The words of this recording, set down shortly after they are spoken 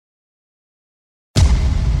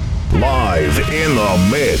Live in the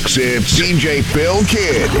mix, it's DJ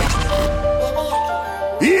PhilKiD.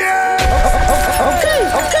 Yeah! Okay.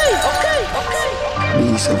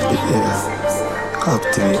 Beast of the air,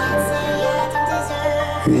 captivate.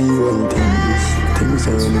 We run things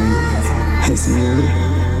are real. It's me,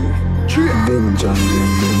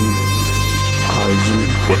 Benjamin.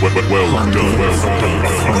 Well done.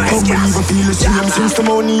 How me even feel the same since the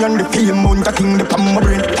money and the fame mount a thing that on my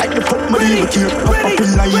brain. Like the fuck me even care. Up a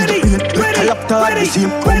pill I eat the pain. Like a laptop the same.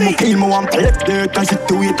 When me kill me one collect dirt and sit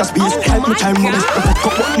to wait a space. Like me time my best. The fuck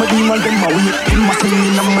up what my demon them my way. In my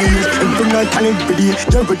singing on my ears. Every night and every day.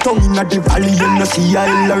 Every tongue in the valley and the sea I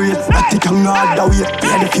hilarious. At the tongue hard the way. We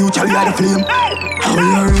are the future, we are the flame. How we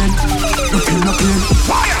are in. No pain.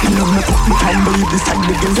 I love me fuck me time believe this time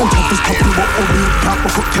the games. I'm tough to stop me what over. Talk me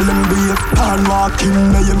fuck tell them be. Can't walk in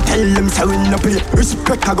me and tell them so in the play.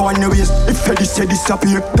 Respect I go on the waist. If Eddie say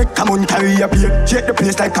disappear, make come on carry a beer. Shake the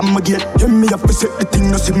place like I'm a gate. Give me up to set the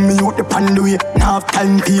thing, no see me out the pan the way. Now have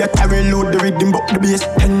time for you carry load the rhythm but the bass.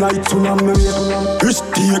 10 nights on my way. First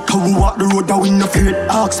take I will walk the road I win the fate.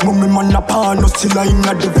 Ask mommy man a pan, no still I in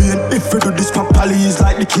the vein. If you do this properly is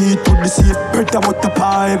like the key to the safe. Better about the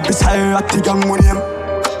pie, beside at the young one him.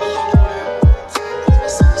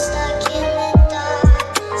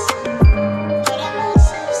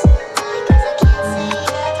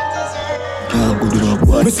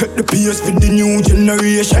 Me set the pace for the new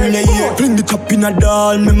generation, yeah. Fling the top in a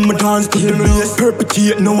doll, make me dance to the bass.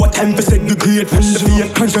 Perpetuate, no what time for segregate from the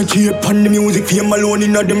fake. Concentrate on the music, fame alone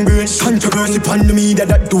in a them brains. Controversy on the media,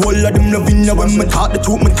 that the whole of them loving. When me talk the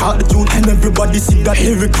truth, and everybody see that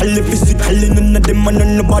lyrically, physically, none of them and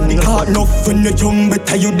none nobody. Hard enough when you're young,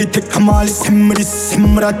 better you detect come all. Send me this, send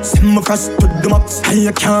me that, send me fast to the max.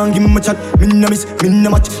 I can't give me chat, me no miss, me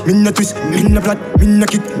no match, me no twist, me no flat, me no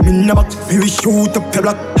kick, me no box. We shoot up the block.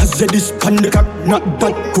 I said this pan the cock, not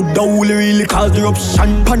that could only really cause the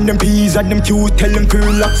eruption. Pan them peas and them cues, tell them to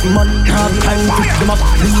relax, man. Have time to pick them up,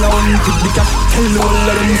 me alone pick the cash. Tell all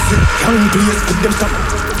of them sit, young players put them stop.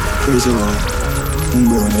 Crazy one, I'm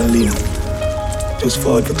going to leave. Just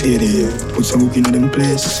fought to clear the air, put some hook in them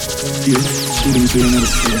place. Yeah, students will never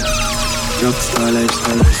see it. Rockstar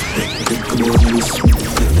lifestyle, respect, take a board and this.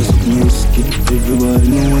 That's up music, everybody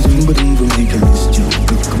knows him, but even make a list. Take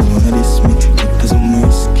a board and this, me. That's up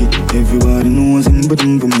music, everybody knows him, but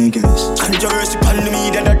even make a list. Controversy upon the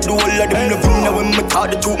media, that the whole of them loving. Now when me talk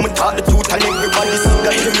the truth, and everybody see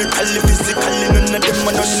that lyrically, physically, none of them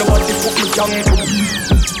and nobody put me down.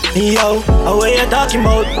 Yo, away you talking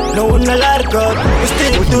about? No one a lot of crowd. We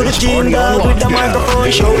still do the gym dog with the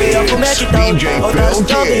microphone. Show we have to make it out. Out of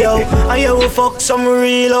studio. And you will fuck some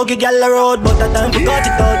real ugly gal road. But that time we got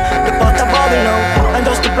it out. The pot a bubble now. And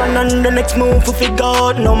just the plan on the next move to figure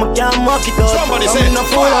out. No, I can't mark it out. Somebody say I'm not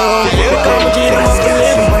full of come G, them up to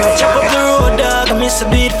live. When I chop up the road, dog, I miss a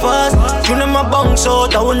beat fast. You know my bunks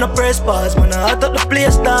out, I wanna press pass. Man, I hot up the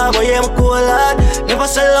place, dog, but yeah, I'm cool lad. Never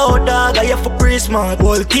sell out, dog, I have for pre-smart.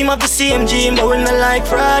 Whole team of the same gym, but we not like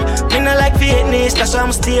fraud. Me not like fitness, that's why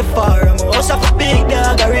I'm stay far. I'm a house of a big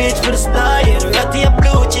dog, I reach for the star. Yeah, the ratty of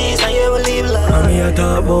blue cheese, and you will live life. I'm here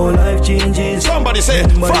talk about life changes. Somebody say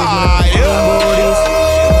fire.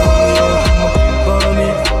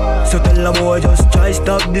 So tell a boy just try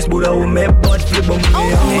stop this Buddha who make bad flip on me.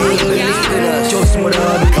 Just what I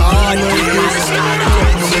be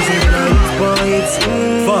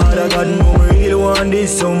Father God know me really want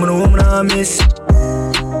this. So me know I miss.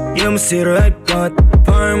 Yeah, me see the right path.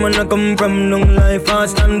 Farm when I come from long life. I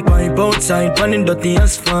stand pipe outside pan in dirty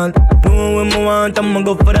asphalt. Know when me want I'ma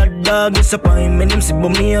go for that dog. Disappointment him see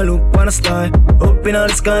but me I look on the sky. Up in the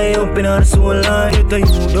sky, up in the soul line. You tell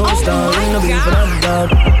you don't start when I be for that dog.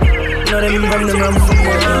 Now them from the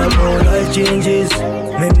number life changes.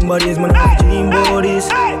 Memories, man, I dream bodies.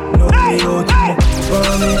 No me out to my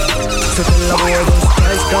promise. So tell a boy don't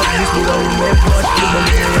try stop this. We don't make what you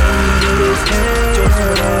want to do this. Just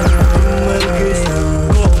for that, I'm kiss.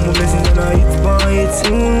 Go my blessings and I eat bites.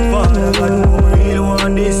 Father God know I really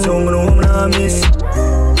want this. So I'm gonna miss.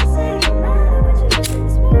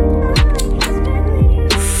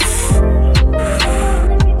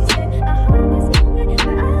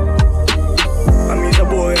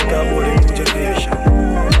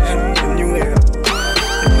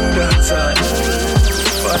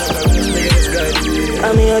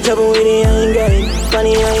 I'm here trouble with the young guy.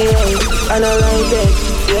 Funny and I like it,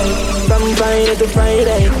 yeah. From Friday to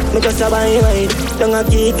Friday, because I buy right, don't have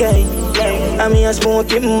key guy, yeah. I'm here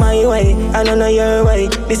smoking my way, and I know your way.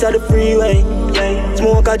 This are the freeway, yeah.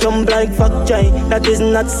 Smoke a jump like fuck Jay, that is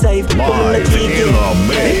not safe. Live in the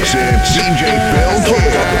mix, it's DJ PhilKiD.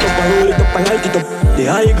 Hold it up and light it up. The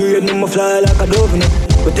high grade, no fly like a dove, no.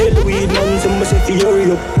 But tell the weed man, some must say fi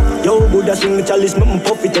hurry up. Yo, Buddha swing the chalice, make me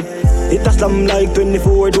puff it up. It a slam like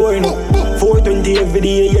 24 door, you know. 420 every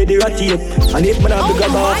day, yeah, the ratty up. And if man have to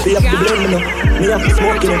grab off, they have to blame me, no. Me have to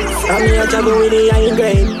smoke, you know. And me a travel with the high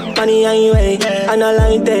grade, money highway, and I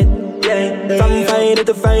like that. Yeah, from Friday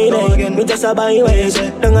to Friday, me just a byway,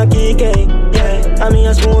 don't a kick, yeah. And me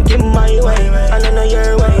a smoke in my way, and I know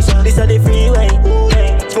your way. This a the freeway,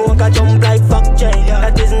 yeah. Smoke a jump like fuck J.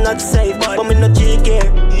 That is not safe, but me no cheek here,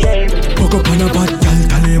 yeah. Woke up on a bad girl,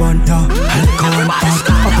 Taliban, yeah. Alcohol park,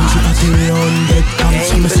 I push it at the on dead camp.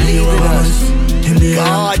 Some say you have a man in the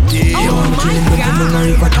end. You want to kill him, but you know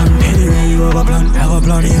if I can. Anyway, you have a plan, have a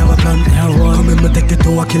plan, have a plan, have one. Come in, but take it to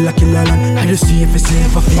a killer land. I just see if it's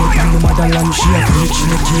safe, I feel like the motherland. She a bitch, she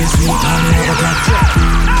a case, me, time, have a plan.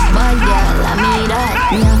 Bad girl, I mean that.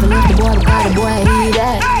 Me have to love the boy, because the boy need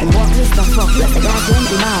that. The walk this the fuck, let the guy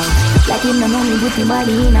 20 now. Like him, no know me, put me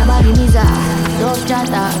body in a body misa. Dove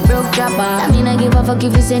chatter, broke chopper. I mean I give a fuck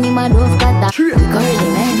if you send him a dove cutter. Curly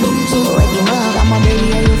man, so wake him up, I'm a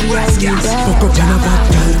baby and you feel like you dead. Woke up on a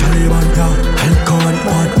bad girl, Taliban, yeah. Alcohol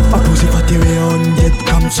park, I push it at the on dead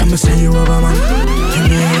camp. Some say you have a man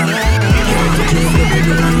in the end. You want to kill him, but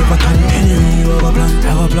you know if I can. Anyway, you have a plan,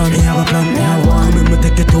 have a plan, have a plan, have one. Come in, but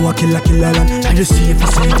take it to a killer land. I just see if it's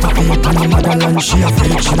safe, I feel like the motherland. She a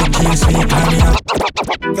fake, she a case, me, time, yeah.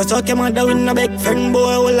 Cause I came out with a big friend boy.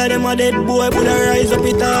 All of them a dead boy. Put a rise up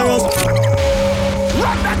with a rust.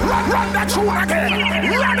 Run that tune again.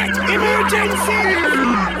 Run it, emergency.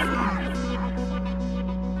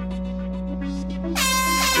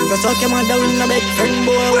 Cause I came out with a big friend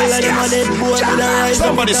boy. All of them a dead boy. Put a rise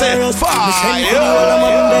up with a rust. Fire. All of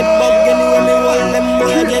them dead bug. Anyway me all them boy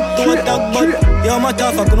I get to a dog bug. Yo my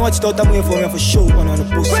tough I can watch out and wait for me for show. Man on the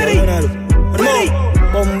pussy. Ready.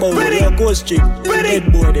 Bumbo, we a ghost chick.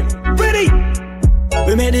 Dead boy them. Ready.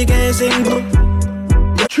 We made the guys sing.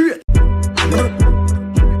 Treat.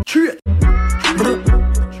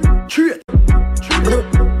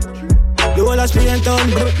 The whole of Spain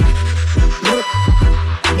town.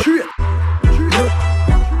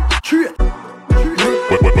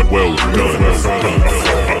 Well done.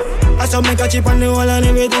 I saw me catch it on the wall and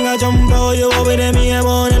everything I jump out. You over there, me a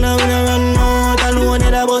born and I win a run out. I know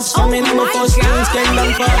that I bust some in my first things. Skeng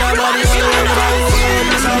down for the body.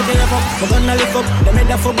 I'm gonna lift up, they made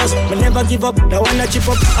that for us. We never give up, they wanna chip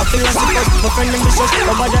up. I feel like it up, my friend them vicious.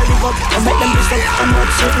 My body live up, I make them piss up. I'm not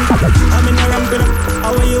certain, I'm in a ramping up.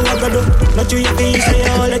 How are you, I got do? Not you, you feel, say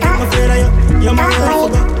all I take my fear of you. You're my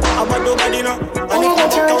real fucker, I'm a dog, I know. I need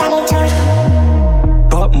to go.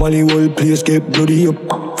 Pop Molly, whole place get bloody up.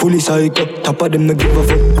 Fully psycho, top of them, no give a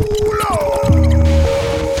fuck.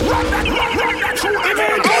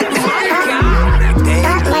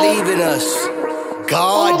 Us.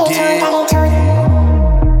 God did.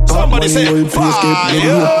 Somebody say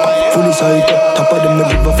fire. Fully psycho, top of them no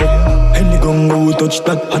give a fuck. Any gun go touch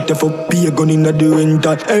that, hot the fuck. Be a gun in the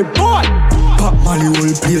rental. Hey boy, Pop Molly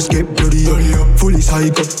whole place get bloody up. Fully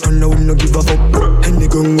psycho, turn around no give a fuck. Any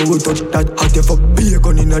gun go touch that, hot the fuck. Be a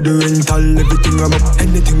gun in the rental. Everything I'm up,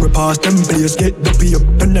 anything we pass them place get dopey up.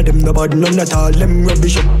 None of them no bad, none at all. Them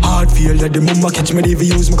rubbish up. Hard feel that the mama catch me, they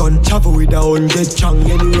use my gun. Travel with a 100 chang,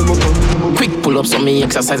 anywhere we come. Quick pull up so me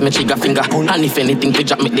exercise my trigger finger. And if anything we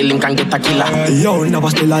drop me the link and get a killer. Yo, never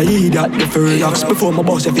still I eat that. The relax before my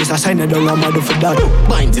boss, if it's a sign I don't I'm mad for that.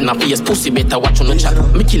 Binds in a face, pussy better watch on the chat.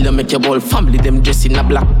 Me kill them, make your ball family, them dress in a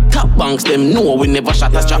black. Top banks, them know we never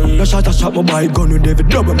shot a strap. No shot a strap, my boy gun with David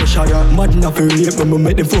double my shot. Mad enough for rape when we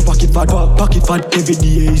make them full pocket fat. Pocket fat every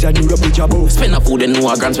day is a new rubbish job. Spend a food and know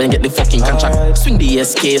a grants when get the fucking contract. Swing the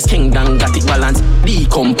SK, Skeng down, got it balance.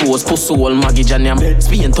 Decompose, pussy all mortgage and yam.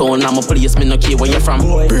 Spain town, I'm a place, me no care where you from.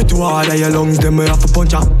 Breathe too hard at your lungs, them me have to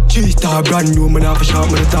punch up. 3-star brand new, me have a shot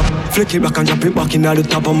on the top. Flick it back and drop it back in at the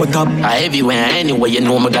top of my top. Everywhere, anywhere, you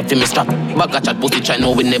know me got for me strap. Back a chat, pussy try,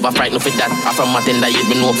 know we never frightened for that. I from my tender yet,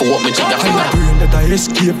 me know for what me trigger finger. I'm praying that I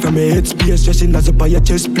escape from my headspace. Dressing as a by a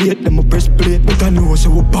chest plate, them a breastplate. But I know so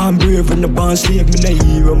we born brave and the born slave. Me na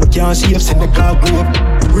hero, me can't save, send the car grave.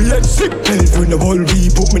 We let sick pills when the whole we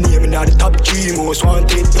put my name in the top 3 most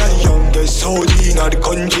wanted. The youngest soldier in the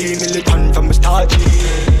country, militant from the start.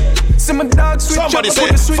 See my dog switch Somebody up, say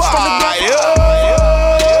put the switch fire. on the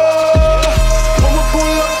when we pull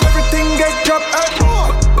up, everything get dropped.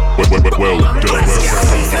 Well done.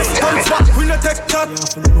 We not take that.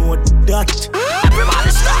 You know that.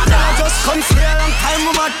 Everybody stop now. Just come here long time,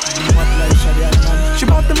 mad. She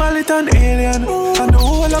bought the mallet and alien. And the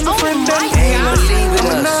whole of my friend them alien.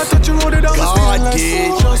 I'm not touch you road it down the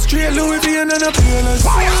stainless. Just straight Louis V and a peerless.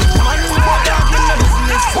 Man, we got that in the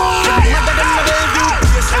business. Better than the Bellevue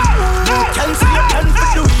patient. You can see your plan for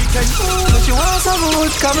the weekend. But you want some road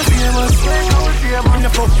famous, come famous. In a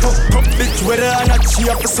fuck bitch, whether or not she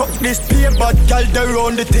have to suck this pay, but girl, they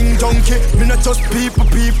run the thing junkie. Me not just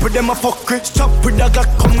people, them a fuck it. Stop with that Glock,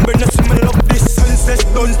 come when I smell up this. Sunset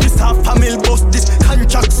done this, half family bust this.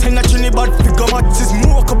 Contracts in a chinny bad figure matches.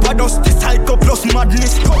 Smoke up a dust, this psycho plus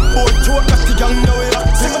madness. Cupboard, choke, that's the young now we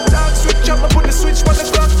act. See my dog switch up, I put the switch for the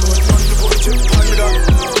clock.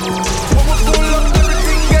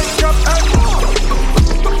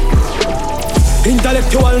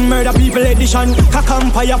 Intellectual murder people edition. A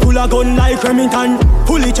campfire full of gun like Remington.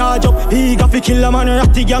 Fully charge up, eager fi kill a man.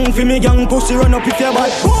 Ratty gang fi me gang, pussy run up if you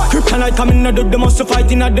bad. Kryptonite coming out of the muscle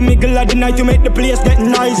fighting at the middle of the night to make the place get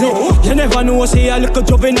noisy. You never know, say a little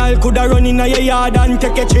juvenile coulda run in a your yard and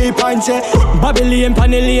take a cheap and say Babylon,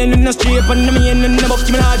 Panellian in the street and the main and the box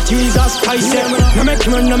me not Jesus Christ. No make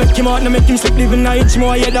him run, no make him out, no make him sleep living nights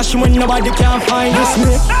more. Yeah, that's when nobody can find this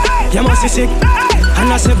me. You must be sick. And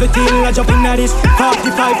I 17, I jump in at this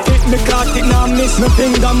 45 feet, me clock it, now miss. My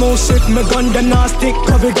finger move sick, my gun them now stick.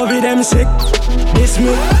 Covey, them sick. This me,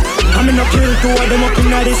 I'm in a kill two of them up in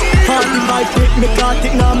at this 45 feet, me clock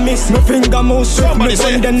it, now miss. My finger move sick, my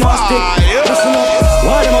gun them now stick. Listen up,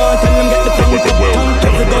 why them all tell them get the pen up.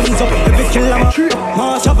 Every guns up, every kill them.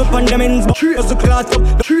 March up upon them ends, but as the clout up.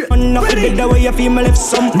 And up the the way you feel my left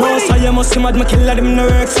some. No, so you must see mad, my killer them no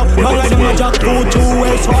works up. Bang like them a jack, two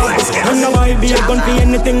ways fast. And now I be a gun for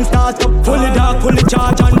anything start up. Fully dark, fully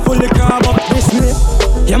charge and fully crab up. This me,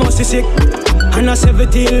 you must be sick. And a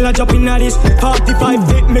 17, I jump in at this 45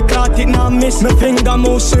 feet, me caught it, now miss. My finger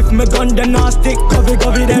move swift, my gun then now stick.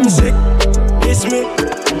 Covey, them sick. This me,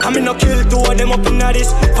 I'm in a kill two of them up in at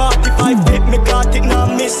this 45 feet, me caught it, now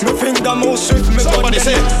miss. My finger move swift, my gun then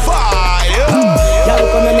now fire. Y'all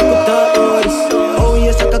come and make up that horse. Oh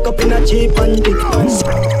yes, I cock up in a cheap and big.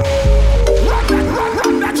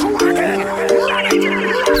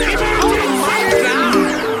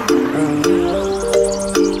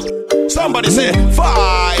 Somebody say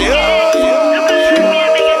fire.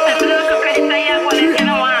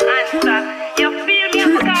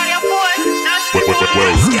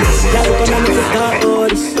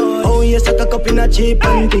 Oh yes, I cock up in a cheap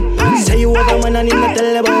and big. Say you have a man and him not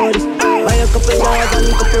tell about this. Buy a couple yards and a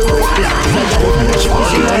couple roses.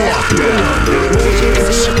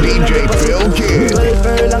 DJ PhilKiD. 12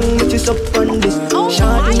 furlong, which is up on this.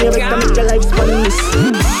 Shawty, you better make your life span this.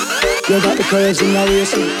 You got the courage in the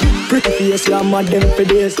race. Pretty face, you're mad them for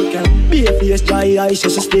days. Be a face, dry eyes,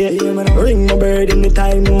 just stay. Ring my bird in the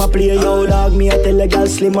time, I play. Yo dog, me I tell a girl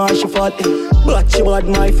slim or she fat. But she bad,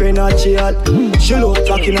 my friend, not she hot. She look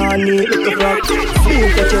talking on me, look a frog. Feel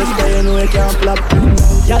the chest, but you know you can't flap.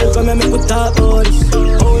 Y'all come and make me talk about this.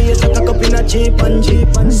 Oh yes, I cock up in a cheap and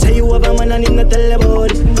say you have a man and him not tell about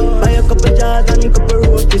this. Buy a couple jars and a couple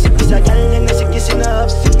roses. It's a girl and she kissing her half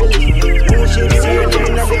syphilis. Oh she's here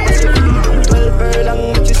in a big city. 12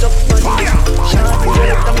 furlong, which is up on this. Sharp, you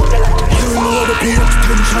left them tell her. You know the pay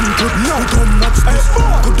extension could not come back.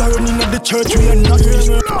 Could I run in at the church, we are not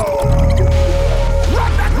reaching.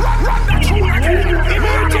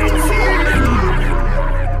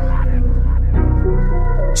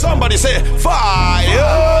 Somebody say fire.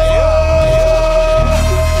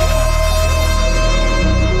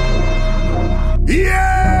 Yeah.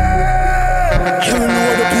 You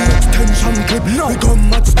know the pay extension clip, now come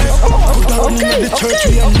back. Could I run in at the church,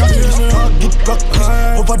 we are not reaching.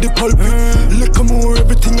 Over the pulpit, look more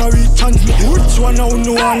everything I reach and me. Which one I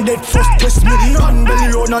know and dead first test me. Man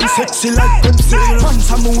belly round and sexy like Pepsi.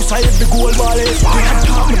 Pants a moose, I have the gold ball.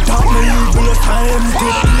 Talk me, evil as I empty.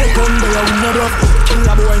 Leg on there, I win a rough. Kill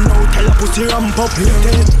a boy now, tell a pussy ramp up.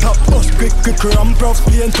 Take it top, bust quick, ramp rough.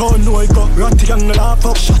 Paint on, no I go, ratty gang laugh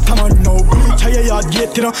up. Shut a man now, bleach a yard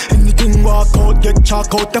gate, you know. Anything walk out, get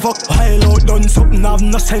chalk out the fuck. Heil out, done something, have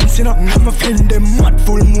no sense, you know. I'm a friend, them mad,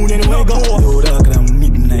 full moon anyway go. Yo, dark and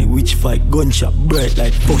midnight, witch fight, gunshot, bright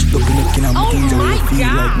like post up in the kin and things I feel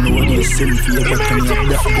like nobody send for you, but can you have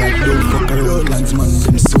that guy? Don't fuck around, clansman,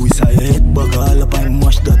 them suicide. Head back all up and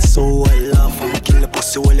mash that, so I laugh and kill the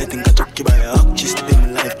pussy, well I think I took you by a hack. Just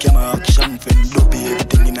them life, camera action, fend dopey,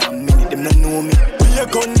 everything in a minute, them don't know me. Be a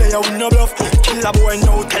gun there, I win a bluff. Kill a boy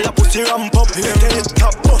now, tell a pussy ramp up. Take it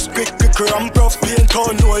top, bust quick, ramp rough. Paint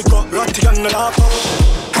on, no I got ratty gang laugh up.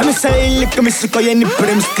 Come say, look at me, so you nip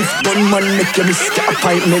them stiff gunman, make you miss the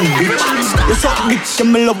appointment, bitch. You suck bitch,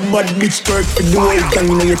 I'm a love bad bitch. Twerk for the whole gang,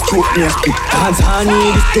 you know you choke me a spit. Hands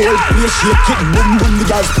honey, this the whole place, shake it, boom boom, the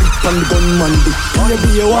guys split from the gunman, bitch.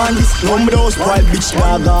 Maybe you want this, number those wild bitch,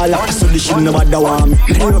 dog, all up, so this shit never da want me.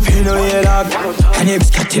 Anyway, if you know you dog, and you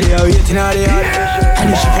got till you're waiting out the yard. And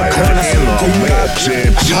you should fuck her, and I say, come back.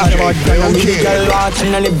 I thought about that, I'm in the girl watch,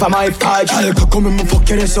 and I live by my part. I'll come and fuck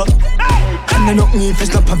your ass up. And I knock me if I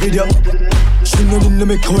snap a video. She know didn't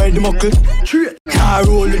make her wear the muckle. Car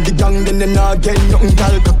roll with the gang, then they not get nothing.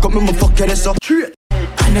 I'll come and fuck your ass up.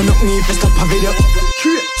 And I knock me if I snap a video.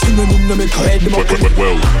 She know didn't make her wear the muckle.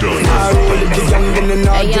 Well done. Car roll with the gang, then they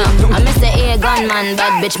not get nothing. I'm Mr. A gunman,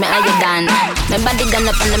 bad bitch, me how you done? My body done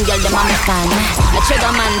up and them girl, them on my fan. A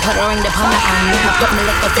trigger man, put her ring the palm of hand. Knock up me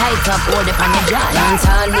like a tight up, hold it on the jaw. Dance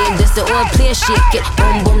all day, just the old place, shake it.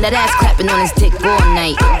 Boom, boom, that ass clapping on his dick all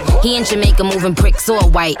night. He in Jamaica moving bricks all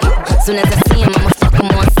white. Soon as I see him, I'ma fuck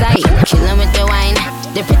him on sight. Kill him with the wine,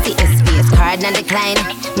 the prettiest face, card not decline.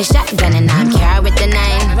 Me shotgun and I'm carry with the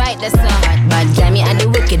 9. Right, that's so hot. Bad Jamie and the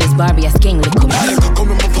wickedest Barbie, a Skeng, look at me. I'll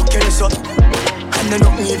come and fuck your ass up. And I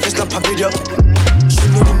knock me if I snap a video. She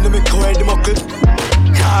know didn't make her wear the muckle.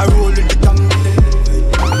 Car roll with the gang.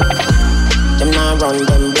 Them now run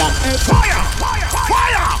them black. Fire! Fire!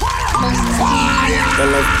 Fire! Fire! Them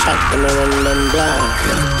love chat, them run them black.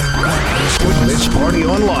 This party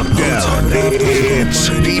on lockdown. It's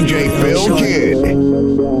DJ PhilKiD.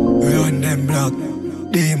 Run them black.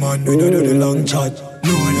 Demon, we don't do the long chat.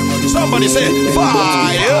 Somebody say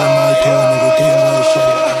fire!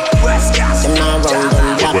 Them now run them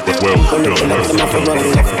black. When they pull up, them have to run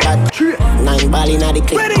left back. 9 ball inna the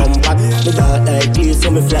clip, come back. The dark like clear, so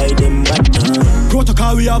me fly them back.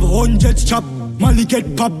 Protocol, we have 100 chop. Molly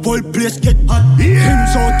get pop, whole place get hot.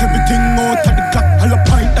 Rims out, everything out of the clock. All a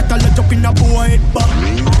pint that I'll jump in a boy head back.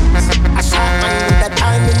 A shot man with a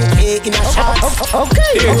time in the cake in a shot.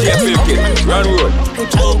 Okay. DJ PhilKiD, run road.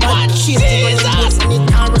 Jesus. And the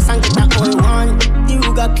Taurus and get a whole one. The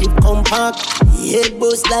Ruger clip compact. Head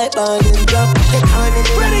boost like ball and drop. The corn in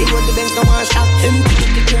the ready. When the Benz no one shot. Him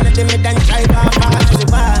kick it in the mid and drive off to the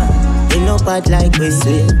bar. Ain't no bad like we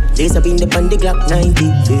say. Lace up in the pan, the Glock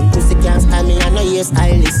 90. Pussy can't style me, I know you're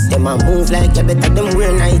stylist. Them a move like you better, them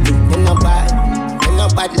wear 90. Them no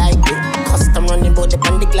bad like we. Custom running bout the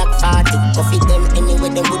pan, the Glock 40. Coffee them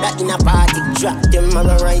anyway, them woulda in a party. Drop them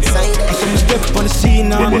on the right side. Some step on the scene,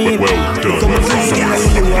 now I mean. Come and see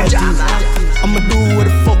me, I'ma do what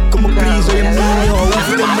the fuck, I'ma please all you mean, yo. One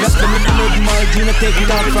for them, but that's them, make margin, I take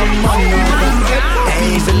it out from man.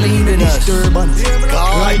 He's a lean in disturbance. Right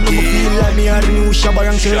now, I feel like me a new Shabba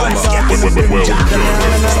and Servant.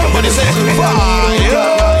 Somebody say fire!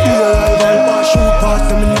 Shoot past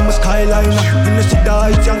them in the skyline. In the city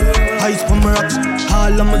heights, heights from rocks.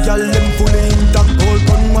 All of my gal, them fully intact. All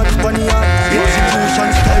gun match, funny yard. Execution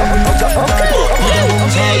style, we no just that. We the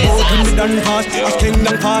bones all out when we done fast. As Skeng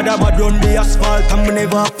and father, but run the asphalt. And we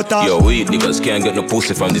never have to talk. Yo, weed niggas can't get no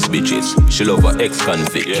pussy from these bitches. She love her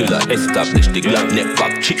ex-convict, killer, established the Glock neck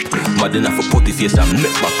back chick. Mad enough for putty face and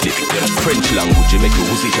neck back clip. French language, make you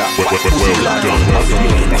who's it up. Pussy black,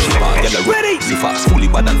 she bad, get a ready. See fast, fully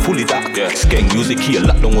bad and fully dark. Skeng music here,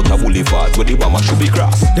 lock down out a boulevard. Where the bomber should be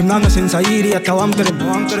cross. Them nanga since I eat it, I want to them.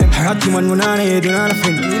 Harati man, when I need it, I'm a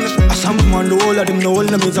friend. I some man, the whole of them, no all of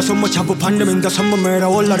them. There's so much have upon them, and there's some murder,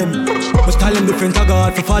 all of them. Was telling different, I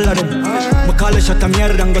got to follow them. My college shut them here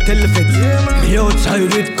and go tell the feds. Me outside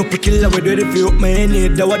with couple killer, we ready for up my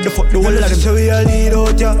need. What the fuck, the whole of them. So we all need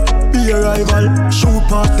out, yeah. Be a rival. Shoot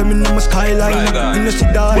past them in the skyline. In the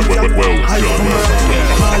city, I from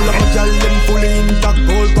all of my gal, them fully intact.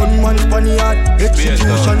 All gunman, funny yard.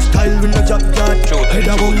 Execution style, we no job yard. Head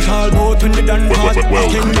a bounce all bout when they done hard.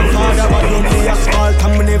 Skeng the father, but run the asphalt.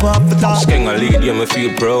 And we never have to talk. Skeng a lead, yeah, me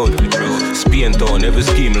feel proud. Spain town, every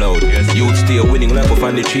scheme loud. Youth stay winning like up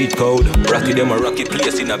on the cheat code. Rocky them a rocky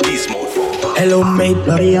place in a beast mode. Hello mate,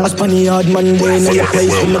 a funny hard Monday. Know your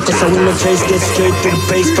place, when the cause I win the chase. Get straight to the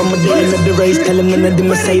face from a day in the race. Tell him none of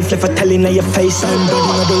them are safe, if I tell him your face. I'm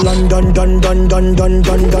done, the London, done.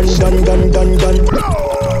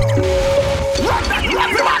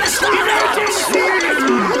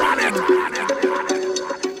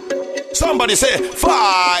 Somebody say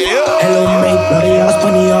fire! Hello mate, a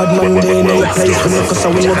funny hard Monday. Know your place, when the cause I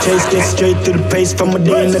win the chase. Get straight to the face from a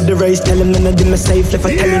day in the race. Tell him none of them are safe, if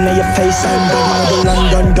I tell him your face. I'm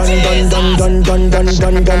done, done.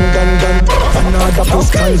 Another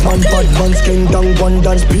post cans, man, bad man, Skeng down, one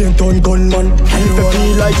dance, paint on gunman. And if I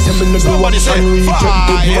feel like somebody go up and reach it,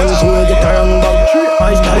 big man, so I get around back.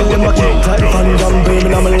 My style, them a kick like Van Damme.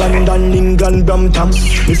 Birmingham, London, England, Brampton.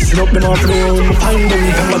 Listen up, them off road. Find them,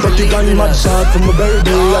 come a dirty gun, mad shot from a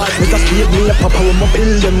birthday. Let us feed me a papa when my pill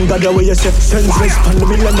them. God, the way you say, senseless, pan the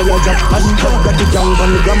mill and the jack. And cut got the young pan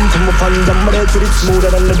the gram from a fan. Them ready to it smoother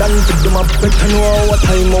than the dance. Pick them up, better know our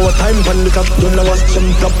time pan the top. Don't know what's them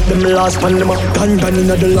top, them last pan them up. Gun in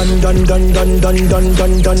the London, gun.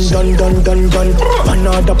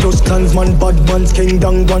 Another plus clansman, bad man, Skeng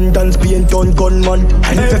down, one dance, paint on gunman.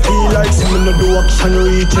 And if you feel like seeing me do action,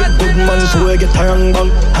 reach it, good man, so I get a young bang.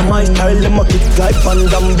 And my style, them a kick like Van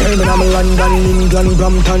Damme. Birmingham, London, England,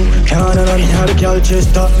 Brampton. Canada, and here the girl chase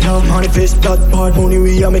that. Now manifest that part money,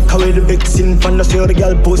 we a make away the big sin. Fan the see how the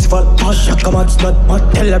girl post fat. Pass ya come out, snot.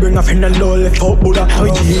 Tell her bring a friend and low left out Buddha. How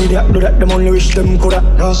you hear that, do that, them only wish them coulda.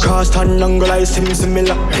 Cast and angle, I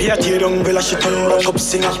similar. Here tear down, villa shit on rock up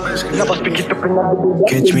singer. Never pick it up in the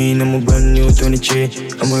catch me in a brand new 23.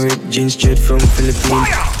 I'm a ripped jeans straight from Philippines.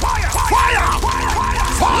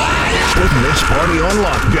 Putting this party on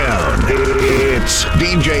lockdown. It's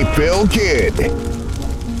DJ PhilKiD.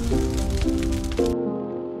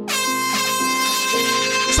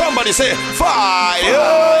 Somebody say fire.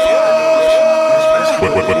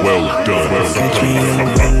 Well done. Catch me in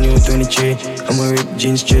a brand new 23. I'm a ripped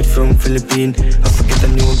jeans straight from Philippines. I forget a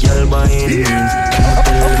new girl by any means.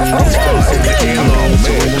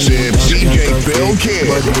 It's DJ PhilKiD.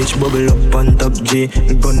 Body bitch bubble up on top G.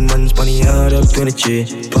 Gunman spanny hard up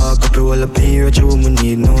 23. Park up your wall up here at your woman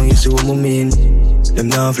need. No, you see what I mean. Them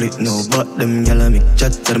now flick no, but them gyal make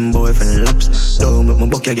chat to them boyfriend laps. Don't make my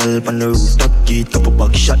buck your girl on the rooftop. Get up a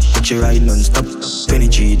back shot, but she ride non-stop.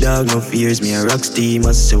 23 dog, no fears, me a rock steam.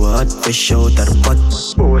 I say what hot, fish out of the pot.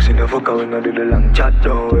 Boss in the fucker when I do the long chat.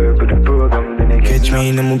 Don't work with the program, then they catch me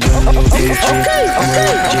in a brand new DJ. I'm a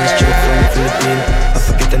rock jeans straight from the Philippines. I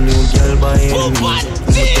forget a new girl by any means. I'ma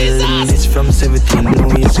tell them this from 17. No,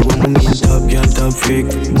 you see what I mean. Top girl, top freak.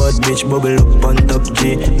 Bad bitch bubble up on top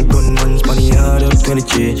G. Gunman spanny hard up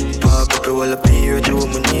 23. Park up your wall up here at your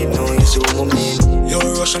woman need. No, you see what I mean. Yo,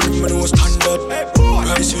 Russian women no standard.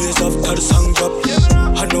 Price ways after the song drop.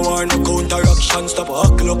 I know I no counteraction. Stop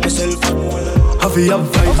huckle up myself. Have you have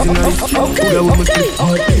vibes in ice? Put a woman flip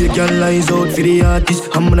hard. Be a girl lies out for the artist.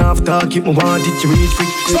 I'm gonna have to keep my want it to reach quick.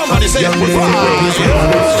 Somebody say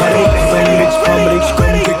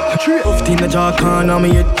Often the jaw can't have me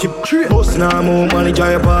yet chip. Boss now more money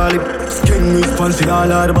dry up all it. Skeng response with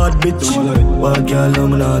all of the bad bitch. Bad girl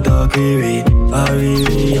I'm not talk heavy. I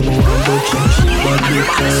really am a one but she bad bitch.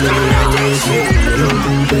 I love her. Don't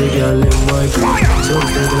think the girl in my crew. So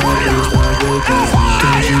stay the right place start breaking.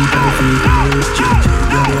 Can't keep on feeling rich.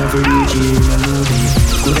 You're never reaching I love you.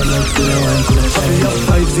 Coulda like coulda one coulda five. Have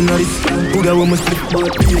vibes in this. Coulda woman split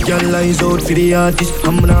but be a girl lies out for the artist.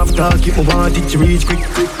 I'm gonna have to keep my want it to reach quick.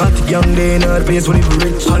 At the young day in her place when it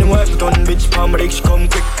rich. And wife done bitch palm rich come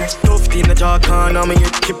quick. Tough in the jaw can't have me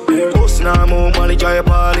yet keep. Boss now more money dry up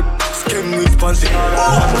all it. Skeng response with all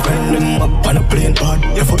of them. Friend them up on a plane pod.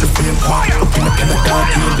 You for the fame part. Up in the Canada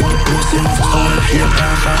team they get person. So I'm here.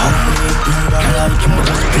 I like him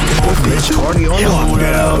just pick it up bitch. Party on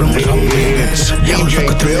lockdown. It's DJ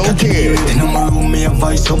PhilKiD. In my room me a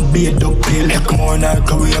vice up beat up pale. Like more than I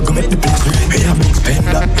go make the place real. Me a big spend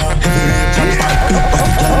that. Heavy rate and big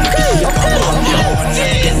body down.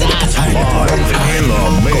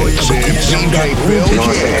 It's DJ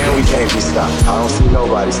PhilKiD. And we can't be stopped. I don't see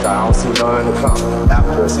nobody stop. I don't see none to come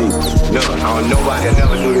after us either. None. I don't nobody will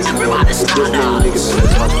never do this anymore. It's just little niggas and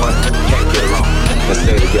this much money. Can't get along. Let's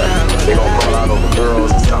stay together. They gon' fall out over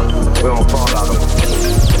girls and stuff. We don't fall out over.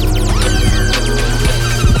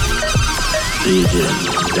 DJ,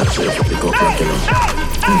 that's it. They go back it up.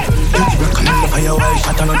 Come in the fire while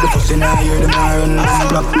shot on the pussy. Now I hear them iron and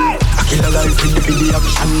block. Kill a life with the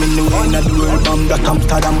action. In the way that the world bomb that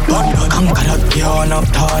Amsterdam. Conquer that pion of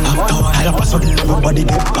town. All of a sudden everybody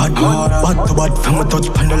get bad. Bad to bad from a touch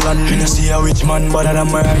on the land. You see a rich man better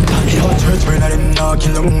than my right hand. Yo, church burn at him now.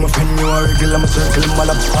 Kill them my friend. You are regular. I'm a circle. My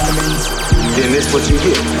laps on the means. Then this what you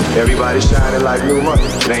get. Everybody shining like new money.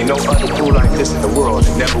 There ain't no other crew like this in the world.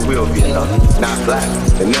 There never will be enough. Not black.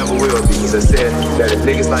 There never will be. Cause I said that if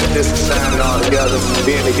niggas like this are shining all together,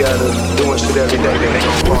 being together, doing shit every day, then they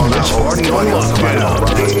gon' fall out. Party on lockdown.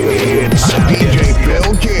 It's DJ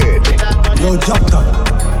PhilKiD. Yo, drop that.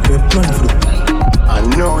 We're planning for it. I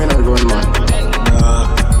know we're not going mad.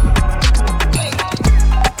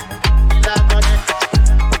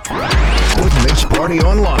 Putting this party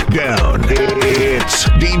on lockdown. It's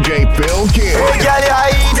DJ PhilKiD. Oh, girl, you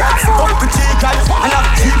hide. Up with chicken. And I'll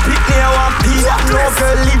keep it near one piece. No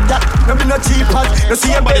girl, leave that. No be no cheap hot. No see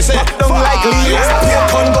a bed pop down like leaves. Here,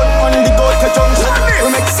 gun on the go to junction. We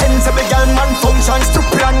make sense of the girl man functions.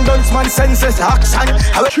 man senses action.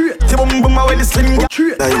 I will treat the boom boom when the slim get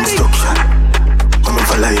treat. The instruction, I'm a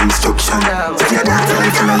follow instruction. If you don't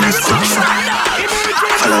follow instruction,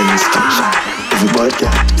 follow instruction. Everybody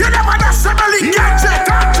can. You never know somebody get it.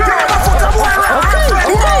 You never put a boy around.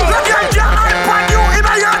 Look at your eye on you in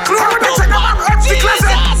a your clothes. They say never empty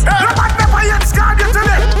closet. No man never yet scarred you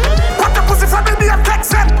today. Put the pussy for me near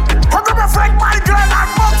Texan. Hug up a friend, my girl,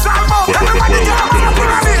 and box and mouth. Everybody get up on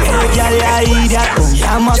the girl, I eat that.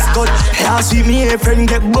 Yeah, mascot. Yeah, see me, a friend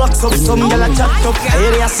get boxed up. Some girl a chopped up.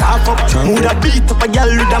 Area soft up. Mood a beat up a girl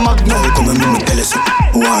with a magnum. Come and make me tell you something.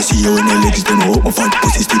 I wanna see you in the legs. Don't know my fat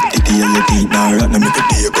pussy stick titty and your teeth. Now right now make a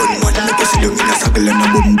day gun man. Make you see them in a circle and a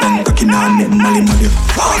boom bang. Cocky now make mali mali.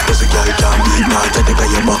 Half pussy girl can't beat. Now I take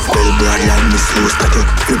your back well broad line. Me slow static.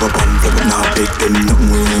 Flip up and flip up now. Big them